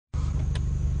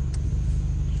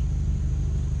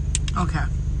Okay.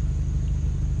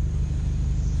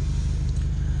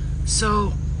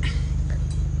 So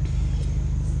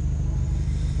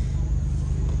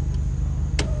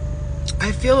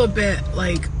I feel a bit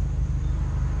like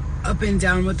up and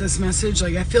down with this message.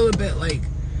 Like I feel a bit like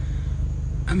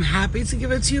I'm happy to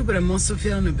give it to you, but I'm also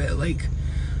feeling a bit like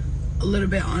a little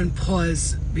bit on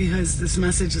pause because this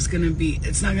message is going to be,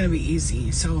 it's not going to be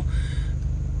easy. So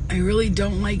I really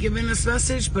don't like giving this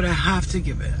message, but I have to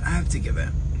give it. I have to give it.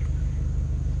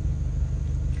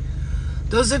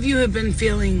 Those of you who have been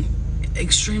feeling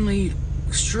extremely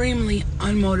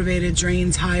unmotivated,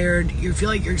 drained, tired, you feel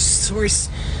like your source,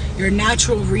 your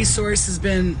natural resource has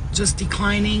been just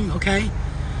declining, okay?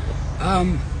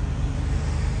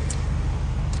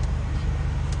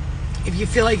 If you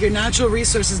feel like your natural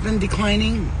resource has been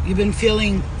declining, you've been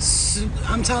feeling,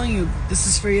 I'm telling you, this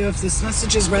is for you. If this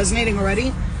message is resonating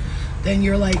already, then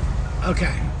you're like,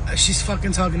 okay, she's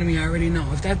fucking talking to me. I already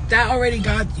know. If that already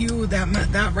got you,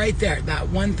 that right there, that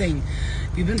one thing.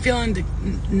 If you've been feeling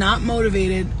not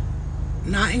motivated,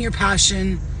 not in your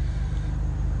passion,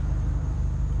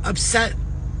 upset,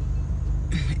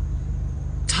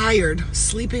 tired,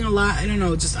 sleeping a lot, I don't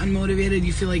know, just unmotivated,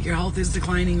 you feel like your health is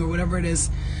declining or whatever it is.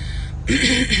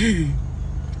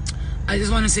 I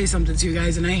just want to say something to you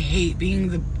guys, and I hate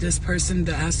being this person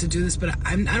that has to do this, but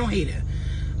I don't hate it.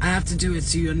 I have to do it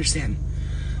so you understand.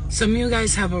 Some of you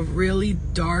guys have a really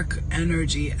dark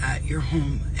energy at your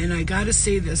home, and I gotta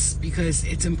say this because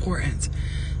it's important.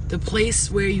 The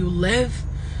place where you live,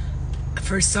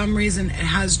 for some reason, it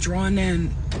has drawn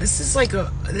in. This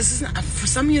is not, for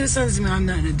some of you, this doesn't have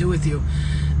nothing to do with you.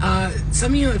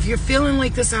 Some of you, if you're feeling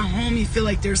like this at home, you feel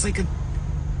like there's like a,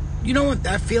 you know what,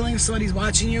 that feeling if somebody's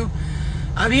watching you?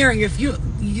 I'm hearing, if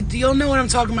you'll know what I'm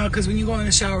talking about, because when you go in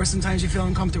the shower, sometimes you feel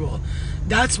uncomfortable.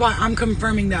 That's why I'm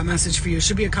confirming that message for you. It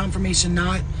should be a confirmation,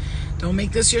 don't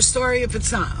make this your story if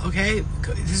it's not, okay?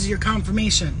 This is your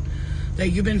confirmation that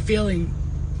you've been feeling.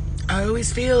 I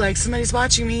always feel like somebody's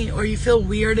watching me, or you feel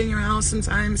weird in your house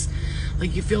sometimes.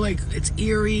 Like you feel like it's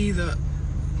eerie,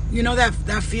 you know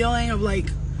that feeling of like,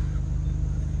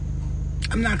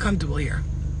 I'm not comfortable here.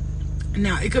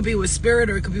 Now, it could be with spirit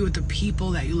or it could be with the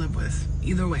people that you live with.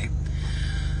 Either way.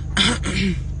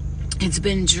 It's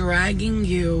been dragging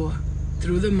you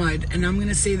through the mud. And I'm going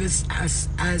to say this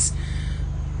as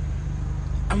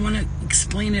I want to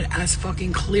explain it as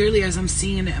fucking clearly as I'm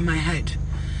seeing it in my head.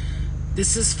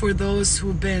 This is for those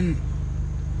who've been...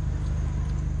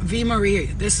 V. Marie,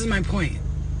 this is my point.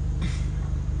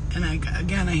 And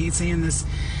I hate saying this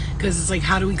because it's like,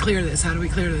 how do we clear this? How do we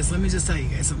clear this? Let me just tell you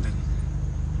guys something.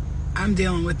 I'm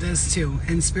dealing with this too,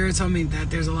 and Spirit told me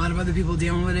that there's a lot of other people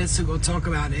dealing with it, so go talk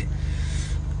about it.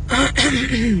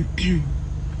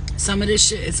 Some of this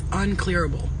shit is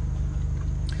unclearable.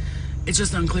 It's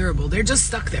just unclearable. They're just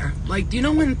stuck there. Like, you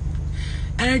know when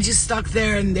energy's stuck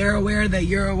there and they're aware that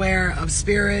you're aware of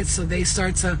Spirit, so they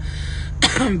start to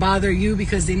bother you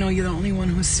because they know you're the only one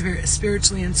who's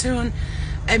spiritually in tune.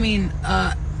 I mean,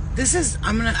 this is,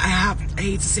 I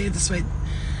hate to say it this way.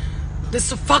 The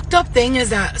fucked up thing is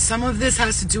that some of this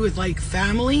has to do with like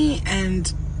family, and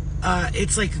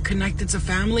it's like connected to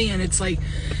family, and it's like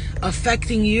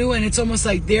affecting you, and it's almost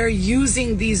like they're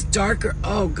using these darker,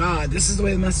 oh God, this is the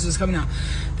way the message is coming out.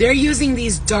 They're using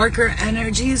these darker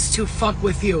energies to fuck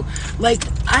with you. Like,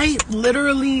 I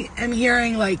literally am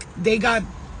hearing like they got,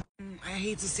 I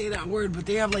hate to say that word, but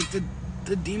they have like the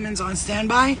demons on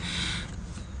standby.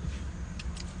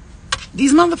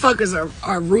 These motherfuckers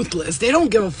are ruthless. They don't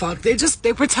give a fuck. They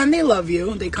pretend they love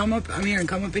you. They come up, I'm hearing,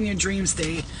 come up in your dream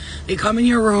state. They come in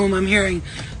your room, I'm hearing,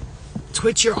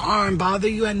 twitch your arm, bother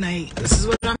you at night. This is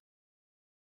what I'm...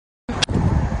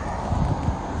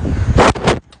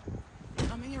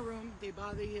 Come in your room, they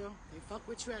bother you, they fuck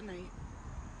with you at night.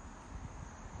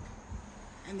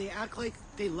 And they act like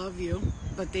they love you,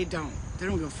 but they don't. They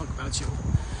don't give a fuck about you.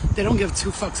 They don't give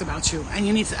two fucks about you. And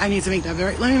I need to make that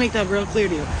let me make that real clear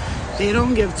to you. They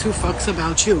don't give two fucks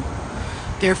about you.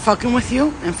 They're fucking with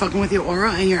you and fucking with your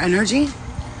aura and your energy.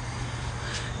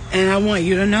 And I want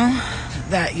you to know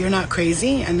that you're not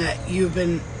crazy and that you've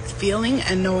been feeling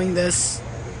and knowing this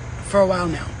for a while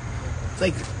now. It's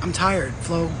like, I'm tired,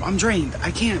 Flo. I'm drained.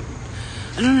 I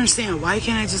don't understand. Why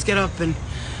can't I just get up and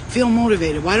feel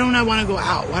motivated? Why don't I want to go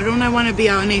out? Why don't I want to be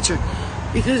out in nature?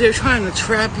 Because they're trying to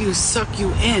trap you, suck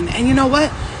you in. And you know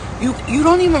what? You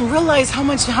don't even realize how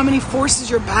many forces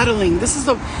you're battling. This is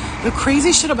the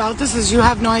crazy shit about this is you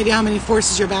have no idea how many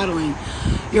forces you're battling.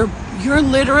 You're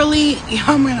literally,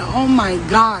 oh my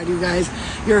God, you guys,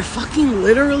 you're fucking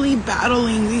literally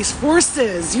battling these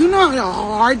forces. You know how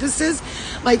hard this is?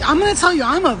 Like, I'm going to tell you,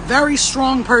 I'm a very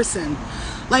strong person.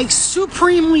 like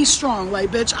supremely strong. Like,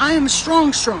 bitch, I am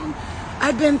strong.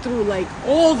 I've been through like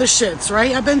all the shits,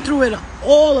 right? I've been through it,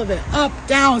 all of it, up,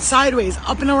 down, sideways,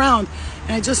 up and around.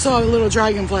 And I just saw a little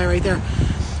dragonfly right there.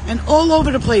 And all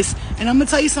over the place. And I'm gonna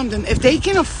tell you something, if they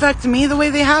can affect me the way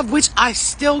they have, which I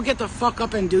still get the fuck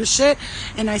up and do shit,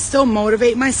 and I still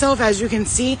motivate myself, as you can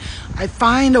see, I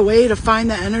find a way to find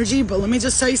the energy. But let me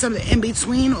just tell you something, in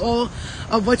between all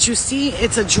of what you see,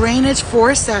 it's a drainage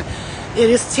force that it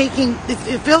is taking,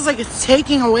 it feels like it's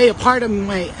taking away a part of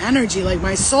my energy, like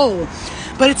my soul.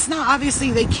 But it's not,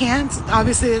 obviously they can't,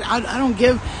 obviously I don't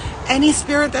give any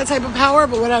spirit that type of power.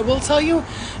 But what I will tell you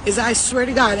is, I swear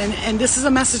to God, and this is a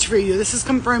message for you, this is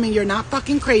confirming you're not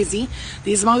fucking crazy.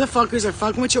 These motherfuckers are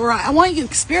fucking with you. Or I want you,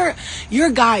 spirit, your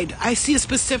guide, I see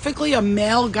specifically a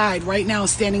male guide right now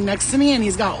standing next to me, and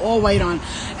he's got all white on,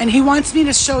 and he wants me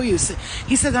to show you.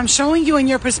 He said, I'm showing you in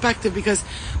your perspective, because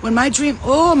when my dream,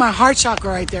 oh, my heart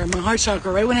chakra right there, my heart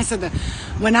chakra, right when I said that,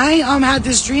 when I had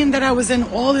this dream that I was in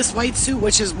all this white suit,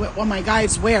 which is what my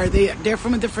guides wear, they're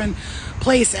from a different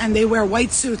place, and they wear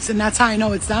white suits, and that's how I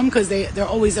know it's them, because they're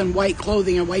always in white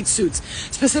clothing and white suits,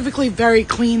 specifically very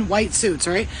clean white suits,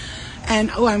 right?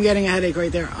 And oh, I'm getting a headache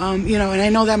right there. You know, and I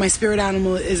know that my spirit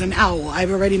animal is an owl.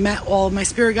 I've already met all of my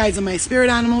spirit guides and my spirit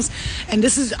animals, and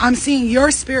I'm seeing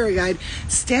your spirit guide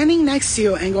standing next to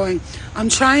you and going, I'm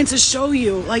trying to show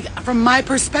you, like, from my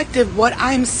perspective, what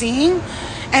I'm seeing.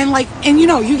 And like, and you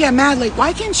know, you get mad, like,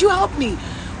 why can't you help me?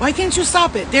 Why can't you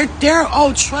stop it? They're,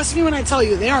 oh, trust me when I tell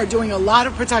you, they are doing a lot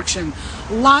of protection.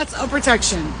 Lots of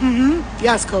protection.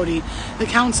 Yes, Cody. The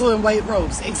council in white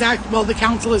robes. Well, the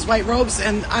council is white robes,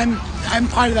 and I'm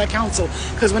part of that council.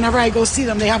 Because whenever I go see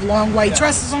them, they have long white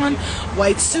dresses on,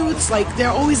 white suits. Like, they're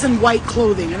always in white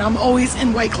clothing, and I'm always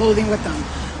in white clothing with them.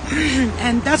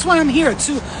 And that's why I'm here,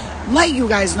 to let you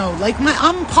guys know. Like,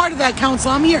 I'm part of that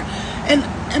council. I'm here.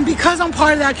 And because I'm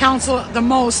part of that council the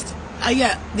most, I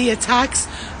get the attacks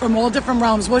from all different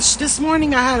realms, which this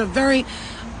morning I had a very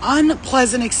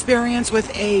unpleasant experience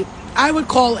with I would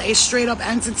call a straight up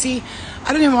entity.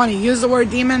 I don't even want to use the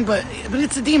word demon, but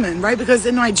it's a demon, right? Because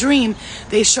in my dream,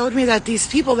 they showed me that these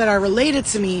people that are related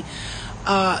to me,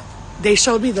 they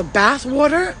showed me the bath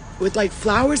water with like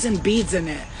flowers and beads in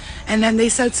it. And then they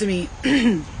said to me,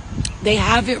 they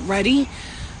have it ready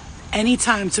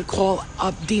anytime to call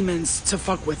up demons to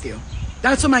fuck with you.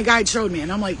 That's what my guide showed me.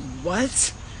 And I'm like,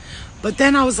 what? But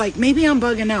then I was like, maybe I'm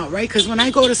bugging out, right? Because when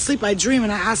I go to sleep, I dream,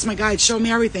 and I ask my guide, show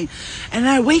me everything. And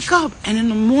then I wake up, and in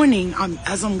the morning,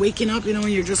 as I'm waking up, you know,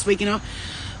 when you're just waking up,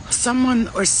 someone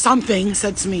or something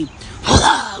said to me,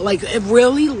 like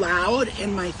really loud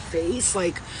in my face,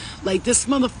 like this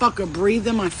motherfucker breathed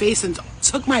in my face and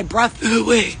took my breath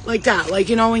away, like that. Like,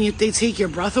 you know, when they take your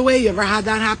breath away, you ever had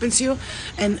that happen to you?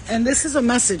 And this is a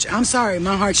message. I'm sorry,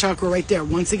 my heart chakra right there.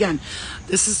 Once again,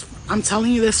 I'm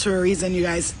telling you this for a reason, you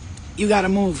guys. You gotta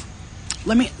move.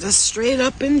 Let me just straight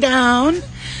up and down.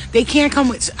 They can't come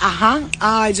with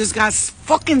I just got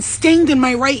fucking stinged in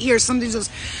my right ear. Something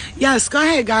just, yes, go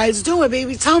ahead, guys, do it,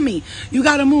 baby. Tell me. You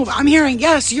gotta move. I'm hearing,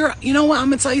 yes, you know what? I'm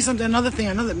gonna tell you something.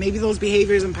 Another maybe those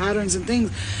behaviors and patterns and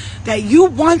things that you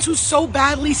want to so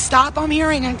badly stop, I'm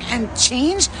hearing, and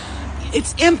change.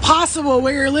 It's impossible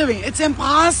where you're living. It's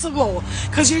impossible.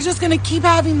 Because you're just going to keep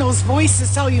having those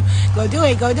voices tell you, go do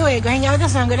it, go hang out with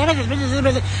this one.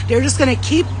 They're just going to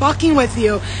keep fucking with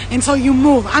you until you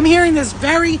move. I'm hearing this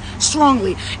very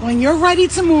strongly. When you're ready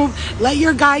to move, let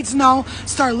your guides know.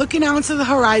 Start looking out into the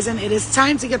horizon. It is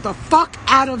time to get the fuck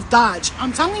out of Dodge.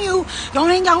 I'm telling you, don't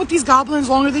hang out with these goblins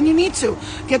longer than you need to.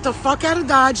 Get the fuck out of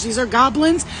Dodge. These are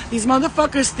goblins. These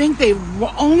motherfuckers think they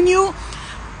own you.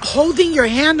 Holding your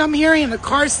hand, I'm hearing, in the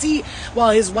car seat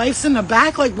while his wife's in the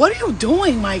back. Like, what are you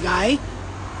doing, my guy?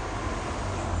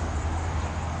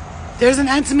 There's an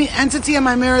entity in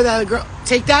my mirror that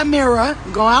take that mirror,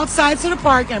 go outside to the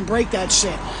park and break that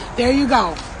shit. There you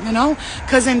go. You know,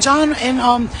 because in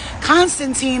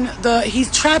Constantine, he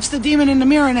traps the demon in the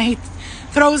mirror and he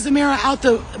throws the mirror out,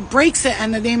 breaks it,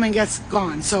 and the demon gets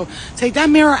gone. So take that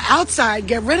mirror outside,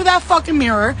 get rid of that fucking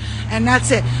mirror, and that's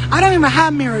it. I don't even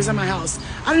have mirrors in my house.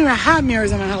 My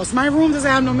room doesn't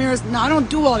have no mirrors. No, I don't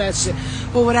do all that shit.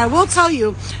 But what I will tell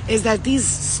you is that these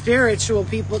spiritual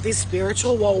people,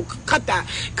 whoa, cut that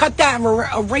and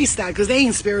erase that, because they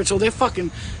ain't spiritual. They're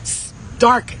fucking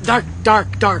dark.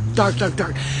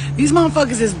 These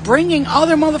motherfuckers is bringing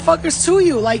other motherfuckers to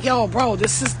you. Like, yo, bro,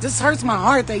 this hurts my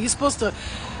heart that you're supposed to.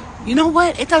 You know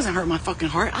what? It doesn't hurt my fucking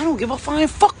heart. I don't give a flying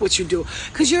fuck what you do,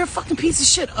 because you're a fucking piece of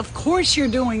shit. Of course you're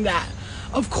doing that.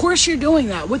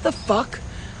 What the fuck?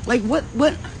 Like, what?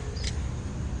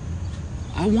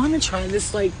 I want to try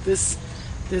this, like, this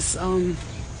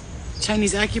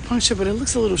Chinese acupuncture, but it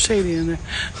looks a little shady in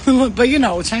there. But you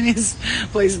know, Chinese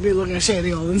places be looking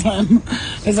shady all the time.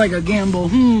 It's like a gamble.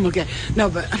 Okay. No,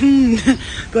 but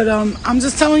I'm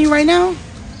just telling you right now,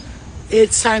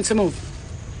 it's time to move.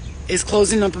 Is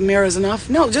closing up a mirror is enough?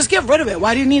 No, just get rid of it.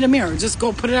 Why do you need a mirror? Just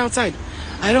go put it outside.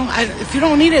 If you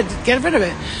don't need it, get rid of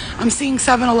it. I'm seeing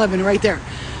 7-Eleven right there.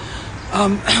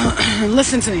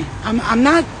 Listen to me.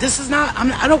 This is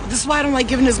why I don't like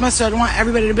giving this message. I don't want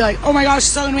everybody to be like, oh my gosh,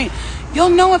 she's talking to me. You'll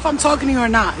know if I'm talking to you or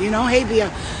not. You know, hey Bia,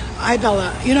 hi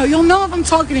Bella. You know, you'll know if I'm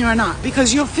talking to you or not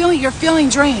because you're feeling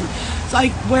drained. It's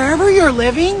like wherever you're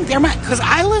living, because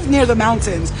I live near the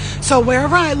mountains. So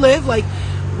wherever I live, like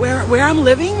where I'm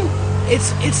living,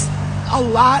 it's a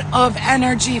lot of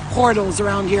energy portals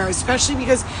around here, especially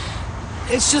because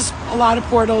it's just a lot of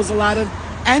portals, a lot of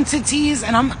entities,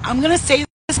 and I'm gonna say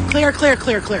this clear.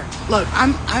 Look,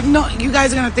 I'm not. You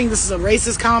guys are gonna think this is a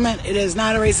racist comment. It is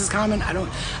not a racist comment.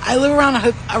 I live around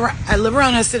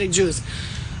Hasidic Jews.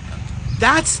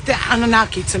 That's the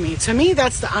Anunnaki to me. To me,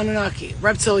 that's the Anunnaki.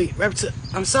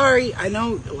 I'm sorry. I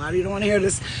know a lot of you don't want to hear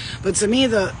this, but to me,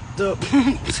 the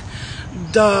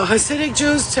Hasidic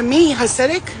Jews, to me,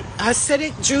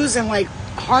 Hasidic Jews and like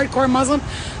hardcore Muslim,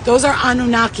 those are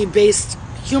Anunnaki-based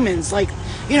humans. Like,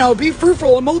 you know, be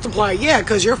fruitful and multiply. Yeah,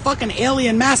 because your fucking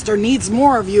alien master needs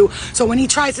more of you. So when he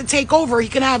tries to take over, he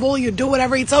can have all you do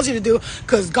whatever he tells you to do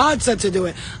because God said to do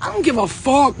it. I don't give a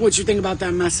fuck what you think about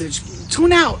that message.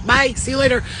 Tune out. Bye. See you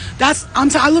later.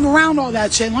 I live around all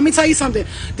that shit. Let me tell you something.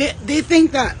 They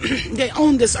think that they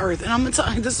own this earth. And I'm going to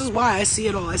tell you, this is why I see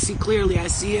it all. I see clearly. I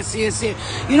see it.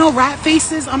 You know, rat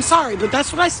faces. I'm sorry, but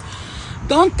that's what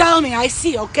don't tell me. I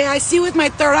see, okay? I see with my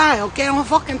third eye, okay? Don't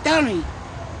fucking tell me.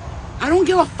 I don't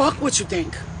give a fuck what you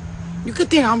think. You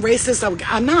could think I'm racist.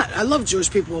 I'm not. I love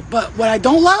Jewish people. But what I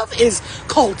don't love is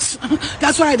cults.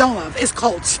 That's what I don't love, is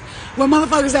cults. When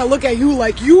motherfuckers that look at you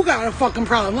like you got a fucking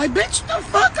problem. Like, bitch, the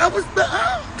fuck?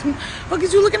 Fuck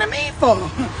is you looking at me for?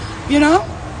 You know?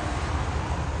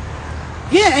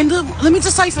 Yeah, and let me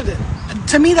just tell you something.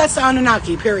 To me, that's the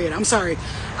Anunnaki, period. I'm sorry.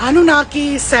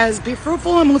 Anunnaki says, be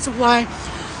fruitful and multiply.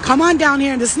 Come on down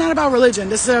here. This is not about religion.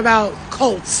 This is about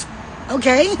cults.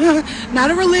 Okay?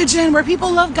 Not a religion where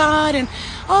people love God and,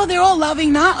 oh, they're all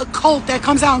loving. Not a cult that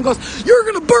comes out and goes, you're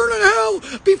going to burn in hell.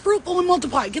 Be fruitful and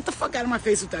multiply. Get the fuck out of my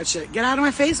face with that shit. Get out of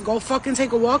my face. Go fucking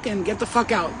take a walk and get the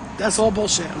fuck out. That's all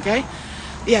bullshit, okay?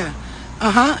 Yeah.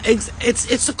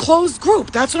 It's a closed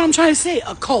group. That's what I'm trying to say.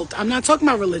 A cult. I'm not talking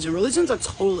about religion. Religion's a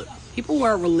total... People who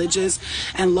are religious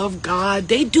and love God,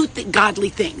 they do godly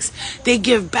things. They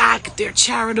give back. They're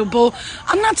charitable.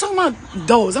 I'm not talking about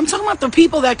those. I'm talking about the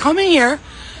people that come in here,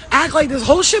 act like this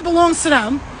whole shit belongs to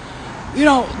them. You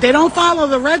know, they don't follow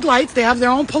the red lights. They have their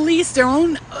own police, their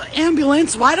own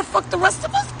ambulance. Why the fuck the rest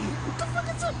of us? What the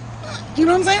fuck is it? You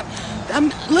know what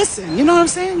I'm saying? Listen, you know what I'm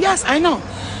saying? Yes, I know.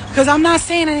 Because I'm not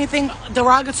saying anything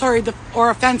derogatory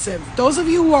or offensive. Those of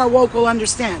you who are woke will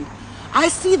understand. I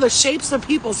see the shapes of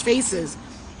people's faces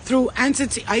through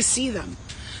entity. I see them.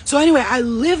 So anyway, I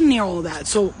live near all that.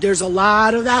 So there's a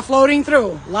lot of that floating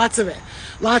through. Lots of it.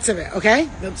 Okay?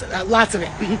 Lots of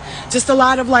it. Just a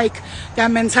lot of like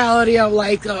that mentality of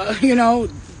like, you know,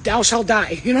 thou shalt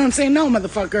die. You know what I'm saying? No,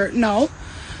 motherfucker. No.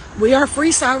 We are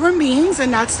free sovereign beings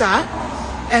and that's that.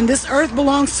 And this earth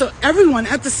belongs to everyone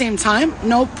at the same time.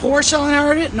 No poor shall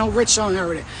inherit it. No rich shall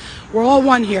inherit it. We're all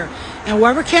one here. And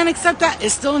whoever can't accept that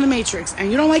is still in the matrix. And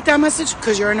you don't like that message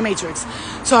because you're in the matrix.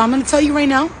 So I'm going to tell you right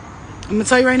now.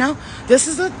 This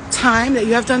is a time that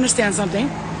you have to understand something.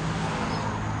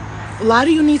 A lot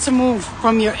of you need to move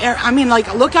from your air. I mean,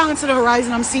 like, look out into the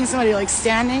horizon. I'm seeing somebody, like,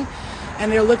 standing. And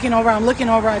they're looking over. I'm looking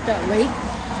over at that lake.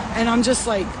 And I'm just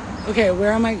like, okay,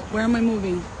 where am I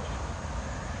moving?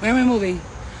 Where am I moving?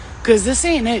 Because this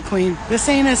ain't it, queen. This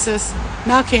ain't it, sis.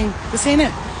 Not king. This ain't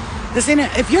it.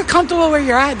 If you're comfortable where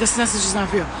you're at, this message is not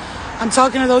for you. I'm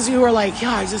talking to those of you who are like,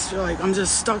 yeah, I just feel like I'm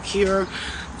just stuck here.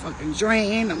 I'm fucking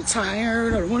drained. I'm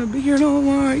tired. I don't want to be here no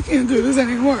more. I can't do this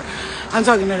anymore. I'm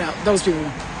talking to those people.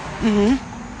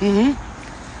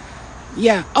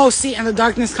 Yeah. Oh, see, and the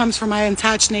darkness comes from my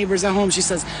attached neighbors at home, she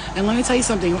says. And let me tell you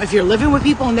something. If you're living with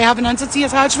people and they have an entity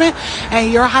attachment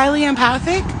and you're highly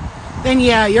empathic, then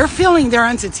yeah, you're feeling their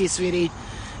entity, sweetie.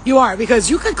 You are, because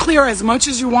you could clear as much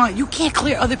as you want. You can't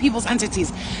clear other people's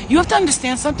entities. You have to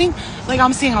understand something. Like,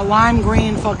 I'm seeing a lime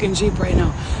green fucking Jeep right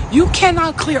now. You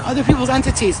cannot clear other people's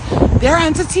entities. Their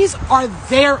entities are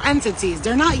their entities.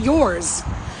 They're not yours.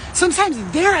 Sometimes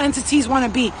their entities want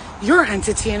to be your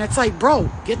entity, and it's like, bro,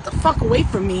 get the fuck away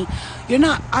from me. You're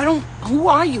not, who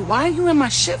are you? Why are you in my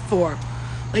shit for?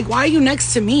 Like, why are you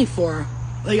next to me for?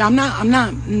 Like, yo,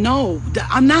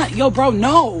 bro,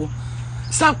 no.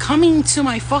 Stop coming to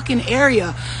my fucking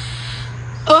area.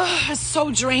 Ugh, it's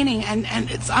so draining, and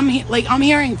I'm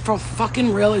hearing for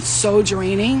fucking real, it's so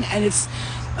draining, and it's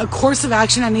a course of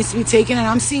action that needs to be taken. And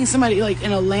I'm seeing somebody like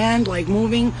in a land, like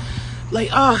moving, like,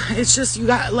 it's just, you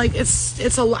got, like,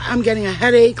 it's a lot. I'm getting a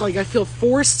headache, like I feel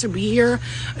forced to be here.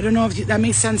 I don't know if that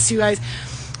makes sense to you guys.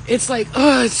 It's like,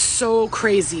 it's so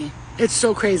crazy. It's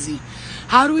so crazy.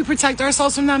 How do we protect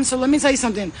ourselves from them? So let me tell you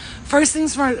something. First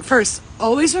things first,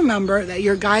 always remember that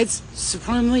your guides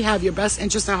supremely have your best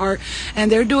interest at heart,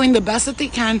 and they're doing the best that they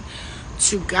can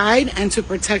to guide and to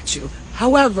protect you.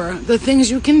 However, the things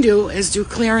you can do is do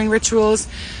clearing rituals,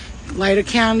 light a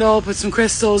candle, put some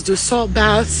crystals, do salt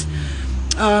baths,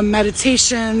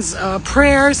 meditations,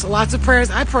 prayers, lots of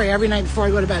prayers. I pray every night before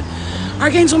I go to bed.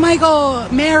 Archangel Michael,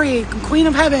 Mary, Queen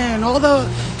of Heaven, all the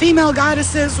female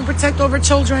goddesses who protect over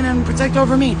children and protect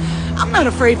over me. I'm not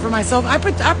afraid for myself. I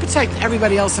protect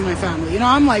everybody else in my family. You know,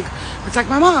 I'm like, protect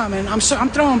my mom, and I'm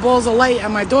throwing balls of light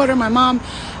at my daughter, my mom,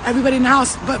 everybody in the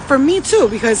house. But for me too,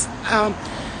 because,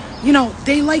 you know,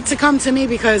 they like to come to me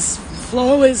because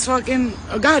Flo is fucking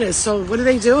a goddess. So what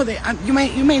do?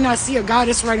 You may not see a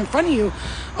goddess right in front of you.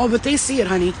 Oh, but they see it,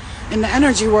 honey. In the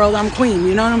energy world, I'm queen,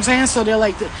 you know what I'm saying? So they're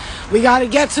like, we got to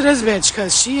get to this bitch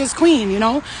because she is queen, you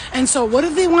know? And so what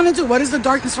do they want to do? What does the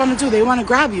darkness want to do? They want to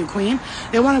grab you, queen.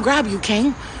 They want to grab you,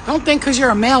 king. Don't think because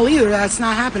you're a male either that's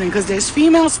not happening, because there's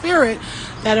female spirit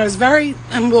that is very,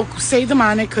 and we'll say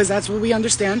demonic because that's what we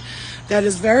understand, that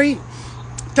is very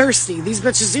thirsty. These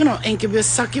bitches, you know, incubus,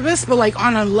 succubus, but like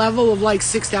on a level of like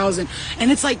 6,000.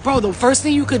 And it's like, bro, the first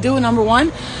thing you could do, number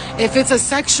one, if it's a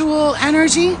sexual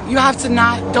energy, you have to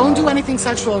don't do anything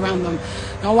sexual around them.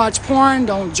 Don't watch porn,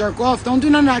 don't jerk off, don't do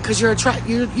none of that, because you're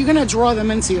gonna draw them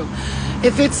into you.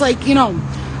 If it's like, you know,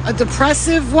 a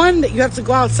depressive one, that you have to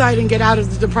go outside and get out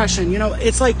of the depression. You know,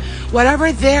 it's like whatever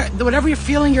you're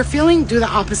feeling, do the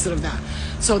opposite of that.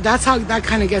 So that's how that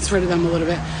kind of gets rid of them a little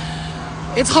bit.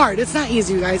 It's hard. It's not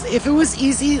easy, you guys. If it was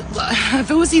easy,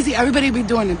 everybody would be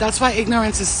doing it. That's why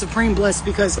ignorance is supreme bliss,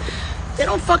 because they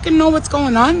don't fucking know what's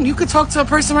going on. You could talk to a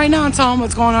person right now and tell them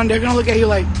what's going on. They're going to look at you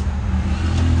like,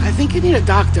 I think you need a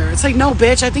doctor. It's like, no,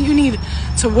 bitch. I think you need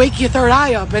to wake your third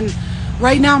eye up. And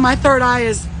right now, my third eye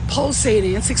is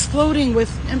pulsating. It's exploding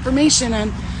with information,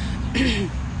 and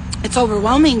it's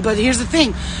overwhelming. But here's the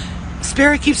thing.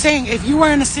 Spirit keeps saying, if you were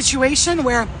in a situation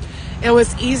where it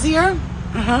was easier,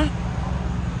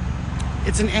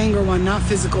 it's an anger one, not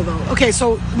physical though. Okay,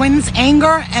 so when it's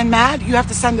anger and mad, you have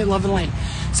to send it love and light.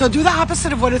 So do the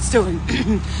opposite of what it's doing.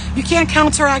 You can't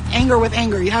counteract anger with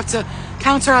anger. You have to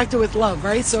counteract it with love,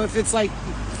 right? So if it's like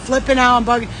flipping out and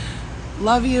bugging,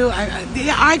 love you.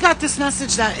 I got this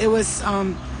message that it was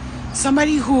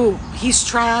somebody who he's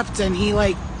trapped, and he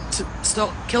like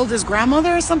still killed his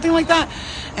grandmother or something like that.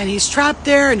 And he's trapped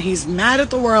there, and he's mad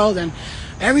at the world, and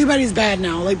everybody's bad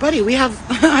now. Like, buddy,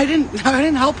 I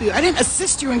didn't help you. I didn't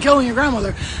assist you in killing your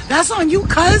grandmother. That's on you,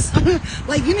 cuz.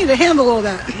 Like, you need to handle all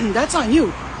that. That's on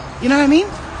you. You know what I mean?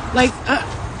 Like,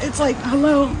 it's like,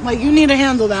 hello, like, you need to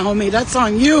handle that, homie. That's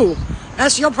on you.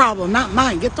 That's your problem, not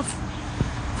mine. Get the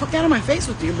fuck out of my face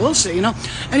with your bullshit, you know?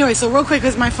 Anyway, so real quick,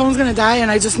 because my phone's gonna die, and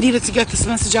I just needed to get this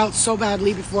message out so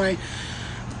badly before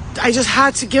I just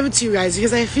had to give it to you guys,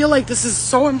 because I feel like this is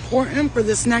so important for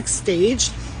this next stage.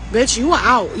 Bitch, you are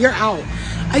out. You're out.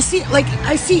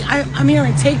 I'm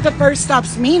hearing take the first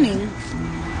steps, meaning,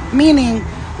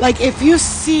 like, if you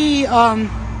see,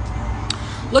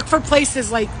 look for places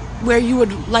like where you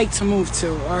would like to move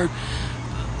to, or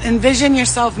envision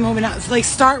yourself moving out. Like,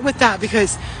 start with that,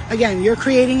 because again, you're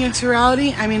creating your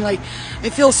reality. I mean, like,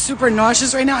 it feels super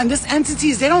nauseous right now, and this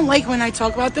entities, they don't like when I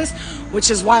talk about this, which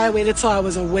is why I waited till I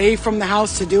was away from the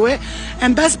house to do it.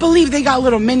 And best believe they got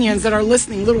little minions that are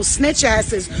listening, little snitch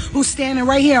asses who's standing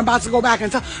right here about to go back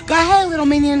and tell, go ahead, little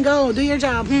minion, go do your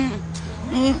job.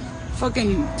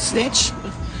 Fucking snitch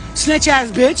ass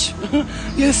bitch.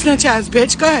 You a snitch ass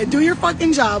bitch. Go ahead, do your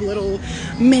fucking job, little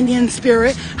minion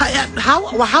spirit.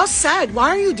 How sad? Why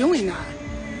are you doing that?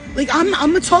 Like, I'm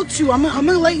gonna talk to you. I'm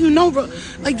gonna let you know, bro.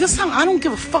 Like, this time, I don't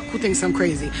give a fuck who thinks I'm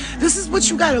crazy. This is what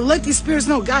you gotta let these spirits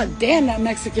know. God damn, that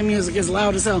Mexican music is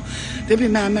loud as hell. There be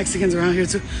mad Mexicans around here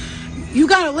too. You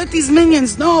gotta let these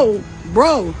minions know,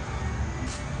 bro.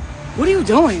 What are you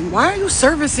doing? Why are you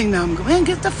servicing them? Man,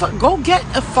 go get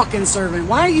a fucking servant.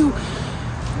 Why are you?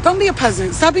 Don't be a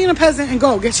peasant. Stop being a peasant and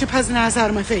go. Get your peasant ass out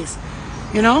of my face.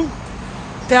 You know?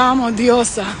 Te amo,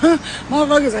 diosa.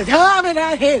 Motherfuckers like, tell me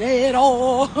that hit it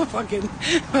all. Fucking.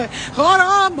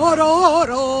 I'm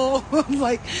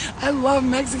like, I love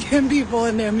Mexican people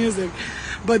and their music.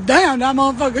 But damn, that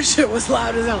motherfucker shit was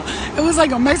loud as hell. It was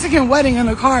like a Mexican wedding in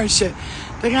a car and shit.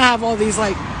 They're gonna have all these,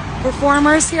 like,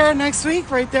 performers here next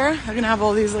week, right there. I'm going to have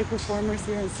all these like performers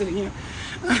here and sitting here.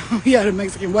 Yeah, the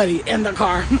Mexican wedding in the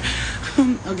car.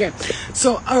 Okay,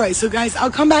 so all right, so guys,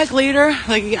 I'll come back later.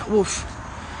 Like, yeah, woof.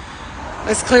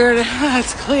 Let's clear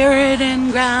it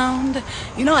in ground.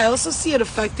 You know, I also see it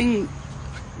affecting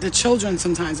the children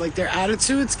sometimes. Like their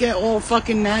attitudes get all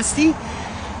fucking nasty.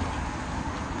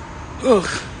 Ugh.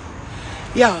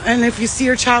 Yeah, and if you see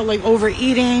your child like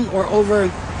overeating or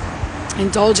over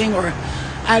indulging or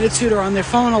attitude or on their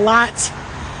phone a lot,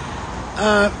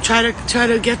 try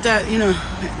to get that, you know,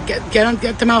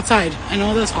 get them outside. I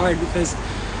know that's hard because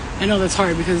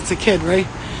it's a kid, right?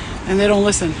 And they don't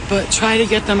listen. But try to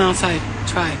get them outside.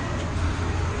 Try.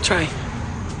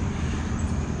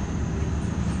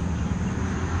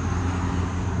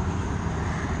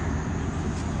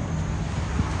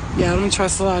 Yeah, I don't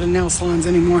trust a lot of nail salons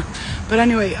anymore. But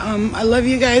anyway, I love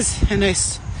you guys, and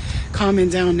calming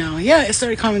down now. Yeah, it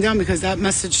started calming down because that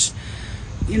message,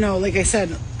 you know, like I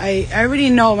said, I already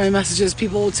know my messages.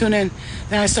 People will tune in.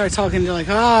 Then I start talking. They're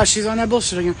like, she's on that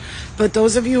bullshit again. But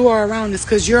those of you who are around, it's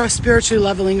because you're spiritually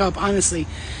leveling up, honestly.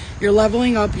 You're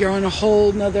leveling up. You're on a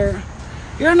whole nother...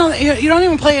 You don't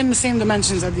even play in the same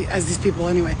dimensions as these people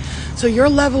anyway. So you're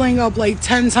leveling up like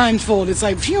 10 times fold. It's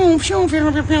like, pew, pew,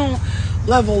 pew, pew, pew.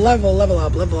 Level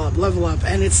up,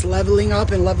 and it's leveling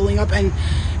up and leveling up,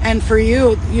 and for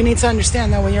you need to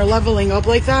understand that when you're leveling up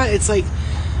like that, it's like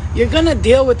you're gonna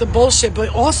deal with the bullshit, but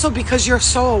also because you're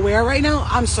so aware right now.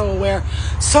 I'm so aware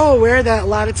that a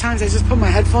lot of times I just put my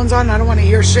headphones on and I don't want to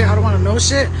hear shit, I don't want to know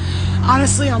shit.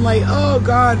 Honestly, I'm like, oh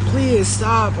God, please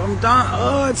stop, I'm done.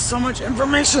 Oh, it's so much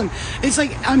information. It's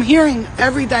like I'm hearing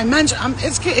every dimension.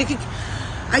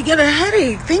 I get a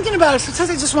headache thinking about it. Sometimes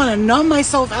I just want to numb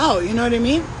myself out. You know what I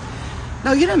mean?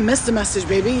 No, you didn't miss the message,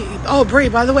 baby. Oh, Brie,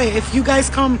 by the way, if you guys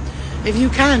come, if you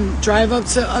can, drive up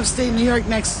to upstate New York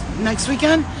next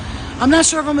weekend. I'm not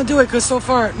sure if I'm going to do it because so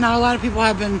far, not a lot of people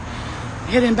have been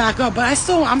hitting back up. But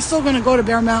I'm still going to go to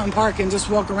Bear Mountain Park and just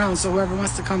walk around. So whoever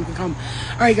wants to come can come.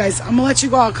 All right, guys, I'm going to let you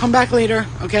go. I'll come back later.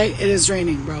 Okay? It is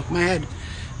raining, bro.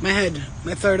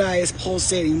 My third eye is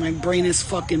pulsating. My brain is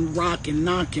fucking rocking,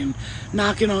 knocking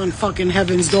on fucking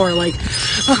heaven's door like,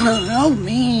 help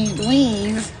me,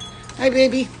 please. Hi,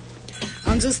 baby.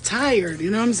 I'm just tired, you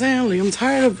know what I'm saying? Like, I'm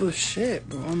tired of the shit,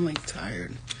 bro. I'm, like,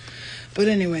 tired. But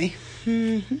anyway,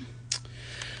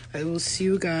 I will see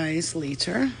you guys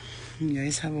later. You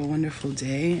guys have a wonderful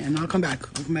day. And I'll come back.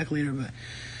 Later, but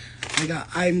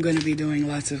I'm going to be doing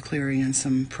lots of clearing and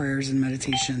some prayers and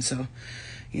meditation. So,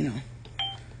 you know.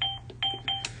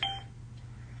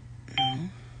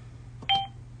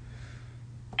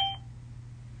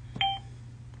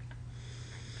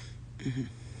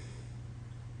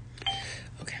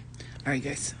 Okay. All right,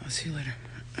 guys. I'll see you later.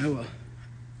 I will.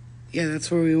 Yeah,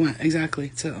 that's where we went. Exactly.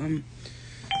 To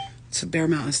Bear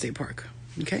Mountain State Park.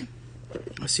 Okay?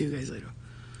 I'll see you guys later.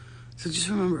 So just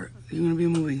remember, you're going to be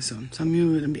moving soon. Some of you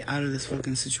are going to be out of this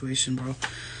fucking situation, bro.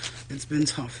 It's been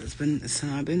tough. It's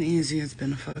not been easy. It's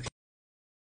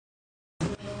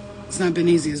not been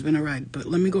easy. It's been a ride. But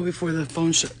let me go before the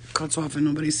phone cuts off and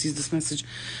nobody sees this message.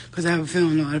 Because I have a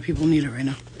feeling a lot of people need it right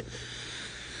now.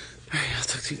 All right, I'll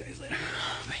talk to you guys later.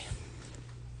 Bye.